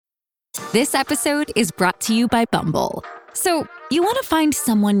This episode is brought to you by Bumble. So, you want to find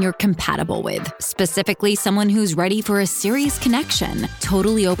someone you're compatible with, specifically someone who's ready for a serious connection,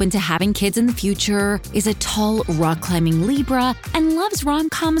 totally open to having kids in the future, is a tall, rock-climbing Libra, and loves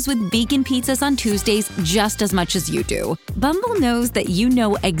rom-coms with vegan pizzas on Tuesdays just as much as you do. Bumble knows that you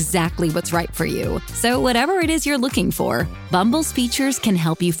know exactly what's right for you. So whatever it is you're looking for, Bumble's features can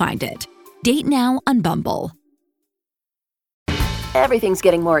help you find it. Date now on Bumble. Everything's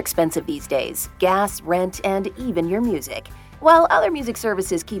getting more expensive these days. Gas, rent, and even your music. While other music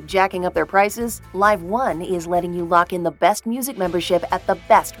services keep jacking up their prices, Live One is letting you lock in the best music membership at the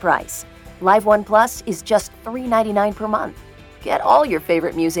best price. Live One Plus is just $3.99 per month. Get all your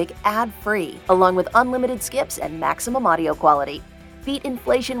favorite music ad-free, along with unlimited skips and maximum audio quality. Beat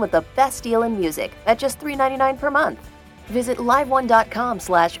inflation with the best deal in music at just $3.99 per month. Visit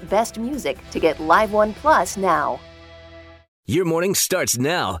liveone.com/bestmusic to get Live One Plus now. Your morning starts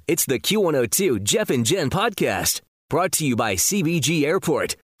now. It's the Q102 Jeff and Jen podcast. Brought to you by CBG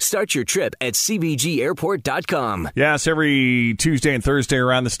Airport. Start your trip at CBGAirport.com. Yes, every Tuesday and Thursday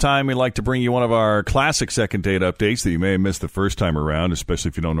around this time, we like to bring you one of our classic second date updates that you may have missed the first time around, especially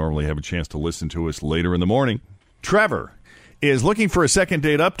if you don't normally have a chance to listen to us later in the morning. Trevor is looking for a second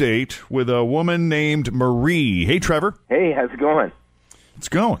date update with a woman named Marie. Hey, Trevor. Hey, how's it going? It's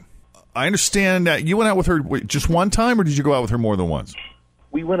going. I understand that you went out with her just one time, or did you go out with her more than once?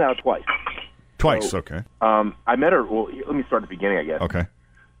 We went out twice. Twice, okay. I met her, well, let me start at the beginning, I guess. Okay.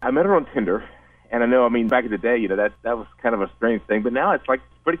 I met her on Tinder, and I know, back in the day, that was kind of a strange thing, but now it's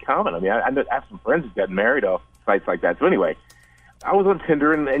pretty common. I have some friends who've gotten married off sites like that. So anyway, I was on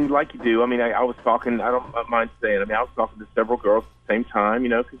Tinder, and like you do, I was talking, I don't mind saying, I was talking to several girls at the same time,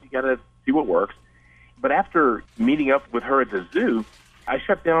 because you got to see what works. But after meeting up with her at the zoo, I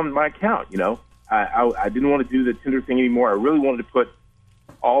shut down my account, I didn't want to do the Tinder thing anymore. I really wanted to put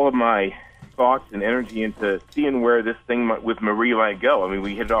all of my thoughts and energy into seeing where this thing with Marie might go.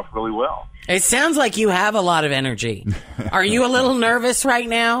 We hit it off really well. It sounds like you have a lot of energy. Are you a little nervous right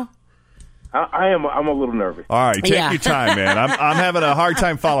now? I'm a little nervous. All right, take your time, man. I'm having a hard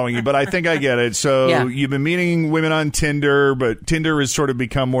time following you, but I think I get it. So You've been meeting women on Tinder, but Tinder has sort of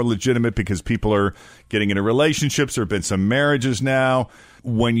become more legitimate because people are getting into relationships. There have been some marriages now.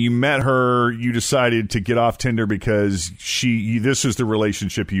 When you met her, you decided to get off Tinder because this is the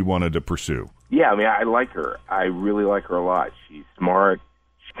relationship you wanted to pursue. Yeah, I like her. I really like her a lot. She's smart.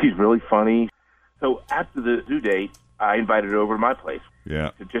 She's really funny. So after the due date, I invited her over to my place.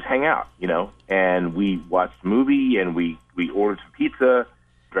 Yeah. To just hang out, and we watched a movie, and we ordered some pizza,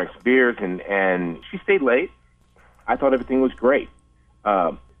 drank some beers, and she stayed late. I thought everything was great.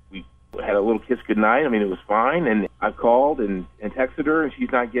 We had a little kiss goodnight. It was fine, and I called and texted her, and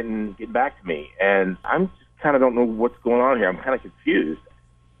she's not getting back to me. And I'm just kind of don't know what's going on here. I'm kind of confused.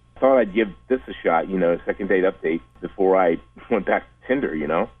 I thought I'd give this a shot, a second date update before I went back to Tinder,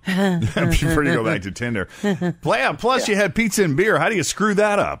 Before you go back to Tinder. Plus, you had pizza and beer. How do you screw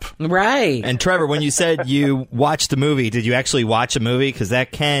that up? Right. And Trevor, when you said you watched the movie, did you actually watch a movie? Because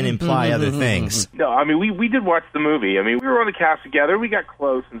that can imply other things. No, we did watch the movie. We were on the couch together. We got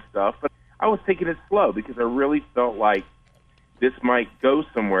close and stuff. But I was taking it slow because I really felt like this might go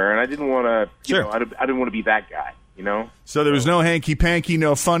somewhere. And I didn't want to, I didn't want to be that guy, So there was no hanky-panky,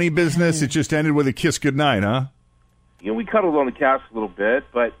 no funny business. It just ended with a kiss goodnight, huh? We cuddled on the couch a little bit,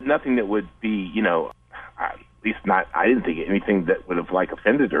 but nothing that would be, at least not, I didn't think anything that would have,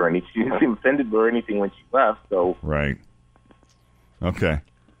 offended her. She didn't seem offended or anything when she left, so. Right. Okay.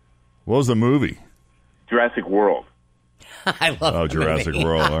 What was the movie? Jurassic World. I love Jurassic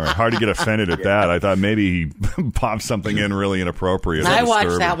World. All right. Hard to get offended at that. I thought maybe he popped something in really inappropriate. I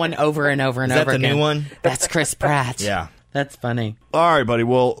watched that one over and over and over again. Is that the new one? That's Chris Pratt. Yeah. That's funny. All right, buddy.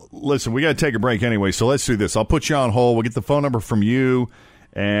 Well, listen, we got to take a break anyway, so let's do this. I'll put you on hold. We'll get the phone number from you,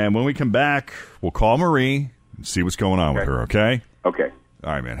 and when we come back, we'll call Marie and see what's going on with her, okay? Okay.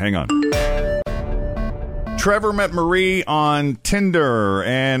 All right, man. Hang on. Trevor met Marie on Tinder,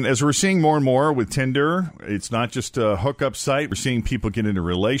 and as we're seeing more and more with Tinder, it's not just a hookup site. We're seeing people get into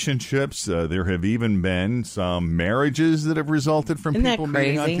relationships. There have even been some marriages that have resulted from people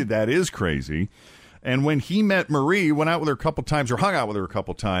meeting on Tinder. That is crazy. And when he met Marie, went out with her a couple times or hung out with her a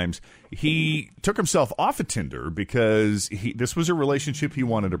couple times, he took himself off of Tinder because this was a relationship he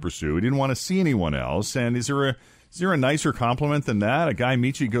wanted to pursue. He didn't want to see anyone else. And is there a nicer compliment than that? A guy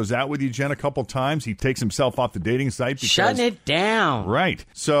meets you, goes out with you, Jen, a couple times. He takes himself off the dating site. Shutting it down. Right.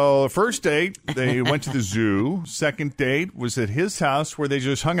 So first date, they went to the zoo. Second date was at his house where they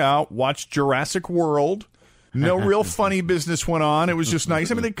just hung out, watched Jurassic World. No real funny business went on. It was just nice.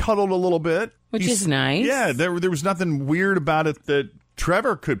 They cuddled a little bit. Which is nice. Yeah, there was nothing weird about it that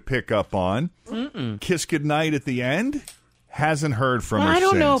Trevor could pick up on. Kiss goodnight at the end. Hasn't heard from her I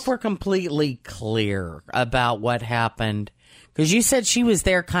don't know since. if we're completely clear about what happened. Because you said she was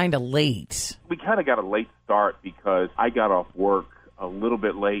there kind of late. We kind of got a late start because I got off work a little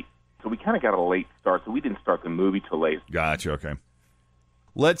bit late. So we kind of got a late start. So we didn't start the movie till late. Gotcha, okay.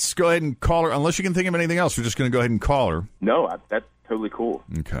 Let's go ahead and call her. Unless you can think of anything else, we're just going to go ahead and call her. No, that's totally cool.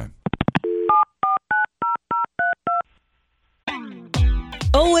 Okay.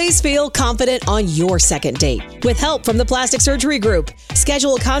 Always feel confident on your second date. With help from the Plastic Surgery Group.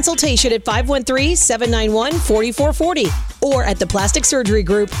 Schedule a consultation at 513-791-4440 or at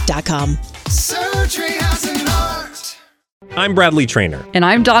theplasticsurgerygroup.com. Surgery has an art. I'm Bradley Trainer. And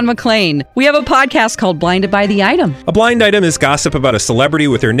I'm Don McClain. We have a podcast called Blinded by the Item. A blind item is gossip about a celebrity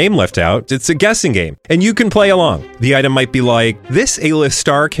with their name left out. It's a guessing game, and you can play along. The item might be like, this A-list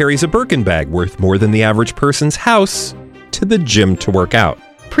star carries a Birkin bag worth more than the average person's house to the gym to work out.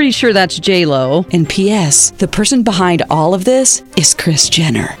 Pretty sure that's J-Lo. And P.S. the person behind all of this is Kris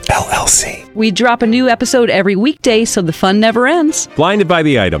Jenner, LLC. We drop a new episode every weekday so the fun never ends. Blinded by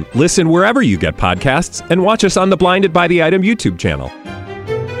the Item. Listen wherever you get podcasts and watch us on the Blinded by the Item YouTube channel.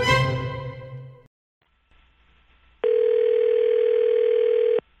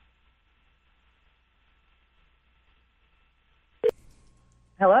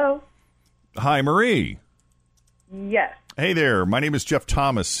 Hello? Hi, Marie. Yes. Hey there. My name is Jeff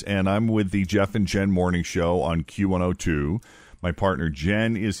Thomas, and I'm with the Jeff and Jen Morning Show on Q102. My partner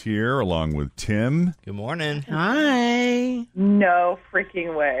Jen is here, along with Tim. Good morning. Hi. No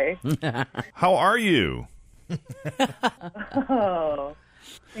freaking way. How are you? Oh,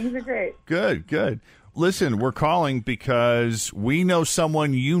 things are great. Good, good. Listen, we're calling because we know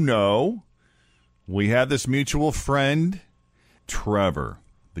someone you know. We have this mutual friend, Trevor,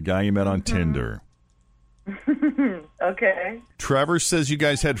 the guy you met on Tinder. Okay. Trevor says you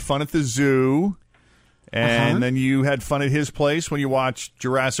guys had fun at the zoo, and then you had fun at his place when you watched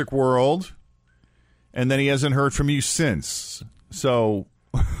Jurassic World, and then he hasn't heard from you since. So,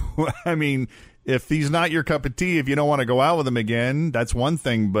 I mean, if he's not your cup of tea, if you don't want to go out with him again, that's one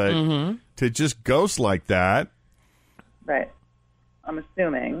thing, but to just ghost like that. Right. I'm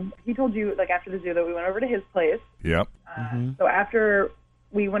assuming. He told you, like, after the zoo that we went over to his place. Yep. So after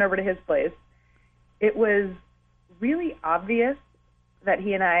we went over to his place, it was really obvious that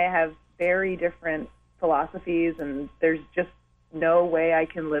he and I have very different philosophies, and there's just no way I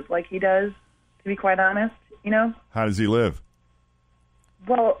can live like he does, to be quite honest, you know? How does he live?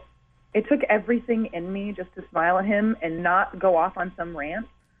 Well, it took everything in me just to smile at him and not go off on some rant.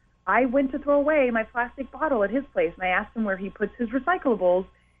 I went to throw away my plastic bottle at his place, and I asked him where he puts his recyclables,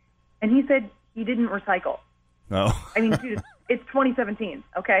 and he said he didn't recycle. No. I mean, dude, it's 2017,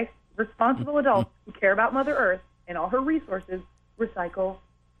 okay? Responsible adults who care about Mother Earth and all her resources recycle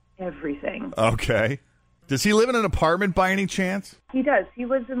everything. Okay. Does he live in an apartment by any chance? He does. He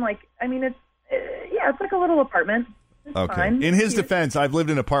lives in, like, I mean, it's like a little apartment. It's Okay. fine. In his defense, I've lived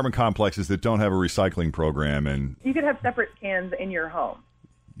in apartment complexes that don't have a recycling program, and You could have separate cans in your home.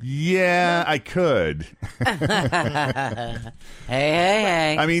 yeah, I could.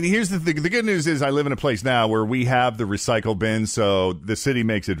 Hey. I mean, here's the thing. The good news is I live in a place now where we have the recycle bin, so the city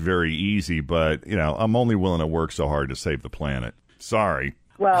makes it very easy, but, you know, I'm only willing to work so hard to save the planet. Sorry.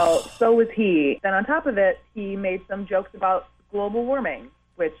 Well, so was he. Then on top of it, he made some jokes about global warming,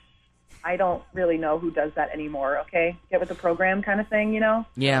 which I don't really know who does that anymore, okay? Get with the program kind of thing, you know?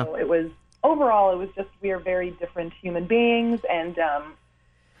 Yeah. So it was just we are very different human beings, and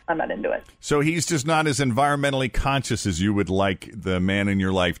I'm not into it. So he's just not as environmentally conscious as you would like the man in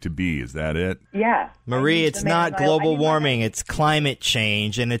your life to be. Is that it? Yeah. Marie, it's not global warming. It's climate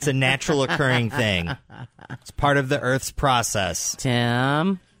change, and it's a natural occurring thing. It's part of the Earth's process.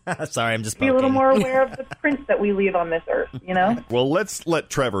 Tim? Sorry, I'm just Be a little more aware of the prints that we leave on this Earth, you know? Well, let's let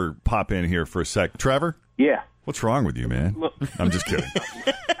Trevor pop in here for a sec. Trevor? Yeah. What's wrong with you, man? Look. I'm just kidding.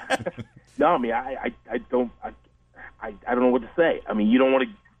 No, I mean, I don't know what to say. I mean, you don't want to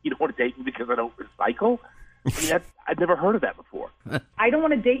date me because I don't recycle? I mean, I've never heard of that before. I don't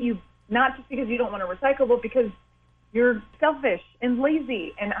want to date you not just because you don't want to recycle, but because you're selfish and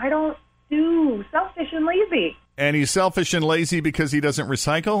lazy, and I don't do selfish and lazy. And he's selfish and lazy because he doesn't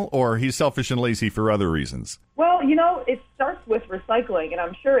recycle, or he's selfish and lazy for other reasons? Well, you know, it starts with recycling, and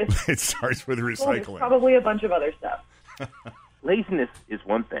I'm sure it starts with there's recycling. probably a bunch of other stuff. Laziness is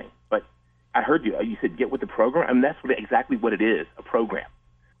one thing, but I heard you said get with the program. I mean, that's exactly what it is, a program.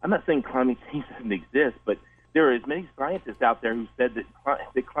 I'm not saying climate change doesn't exist, but there are as many scientists out there who said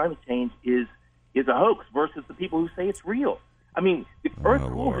that climate change is a hoax versus the people who say it's real. I mean, the Earth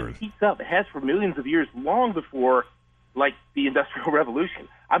cools and heats up. It has for millions of years, long before like the Industrial Revolution.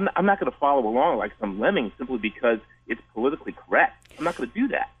 I'm not going to follow along like some lemming simply because it's politically correct. I'm not going to do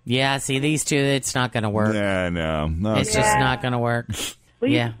that. Yeah, see, these two, it's not going to work. Yeah, no. It's just not going to work. Well,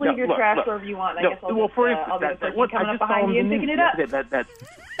 you Yeah. just leave your trash wherever you want. I guess I'll just, I'll be the person coming up behind you and picking it up.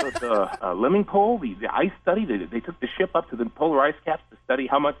 The lemming pole, the ice study, they took the ship up to the polar ice caps to study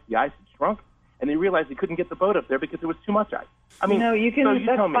how much the ice had shrunk, and they realized they couldn't get the boat up there because there was too much ice. I mean, no, you can. so you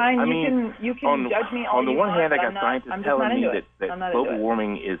That's tell me, fine. I mean, you can judge me all on the you one want, hand, I but got I'm not- scientists I'm just telling not me into it. I'm that not global into it.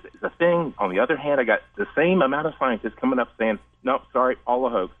 warming is a thing. On the other hand, I got the same amount of scientists coming up saying, "No, sorry, all a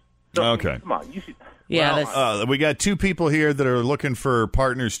hoax." So, Okay. come on, you should. Yeah, Well, we got two people here that are looking for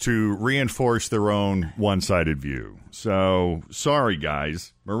partners to reinforce their own one-sided view. So, sorry,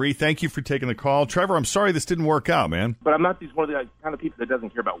 guys. Marie, thank you for taking the call. Trevor, I'm sorry this didn't work out, man. But I'm not one of the kind of people that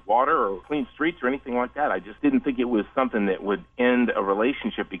doesn't care about water or clean streets or anything like that. I just didn't think it was something that would end a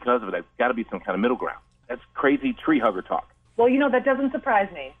relationship because of it. There's got to be some kind of middle ground. That's crazy tree hugger talk. Well, that doesn't surprise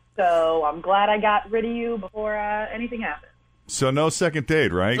me. So I'm glad I got rid of you before anything happened. So no second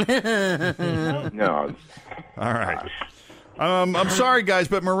date, right? No. All right. I'm sorry, guys,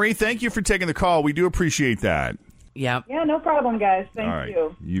 but Marie, thank you for taking the call. We do appreciate that. Yeah. Yeah, no problem, guys. Thank All right.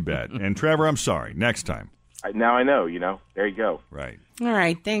 you. You bet. And Trevor, I'm sorry. Next time. Now I know, There you go. Right. All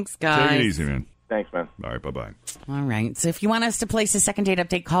right. Thanks, guys. Take it easy, man. Thanks, man. All right. Bye-bye. All right. So if you want us to place a second date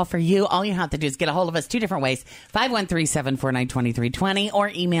update call for you, all you have to do is get a hold of us two different ways, 513-749-2320, or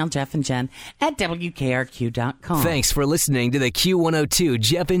email Jeff and Jen at WKRQ.com. Thanks for listening to the Q102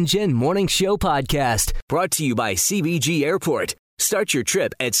 Jeff and Jen Morning Show podcast, brought to you by CBG Airport. Start your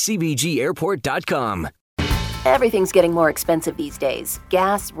trip at CBGAirport.com. Everything's getting more expensive these days.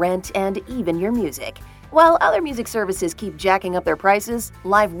 Gas, rent, and even your music. While other music services keep jacking up their prices,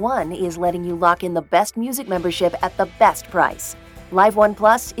 Live One is letting you lock in the best music membership at the best price. Live One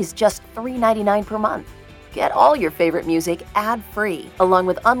Plus is just $3.99 per month. Get all your favorite music ad-free, along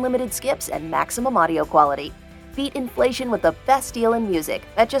with unlimited skips and maximum audio quality. Beat inflation with the best deal in music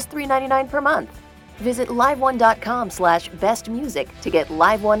at just $3.99 per month. Visit liveone.com/bestmusic to get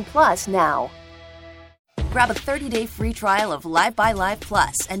Live One Plus now. Grab a 30-day free trial of Live by Live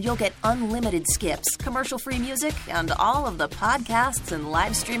Plus, and you'll get unlimited skips, commercial-free music, and all of the podcasts and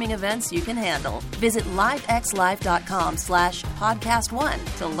live streaming events you can handle. Visit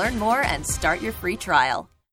livexlive.com/podcast1 to learn more and start your free trial.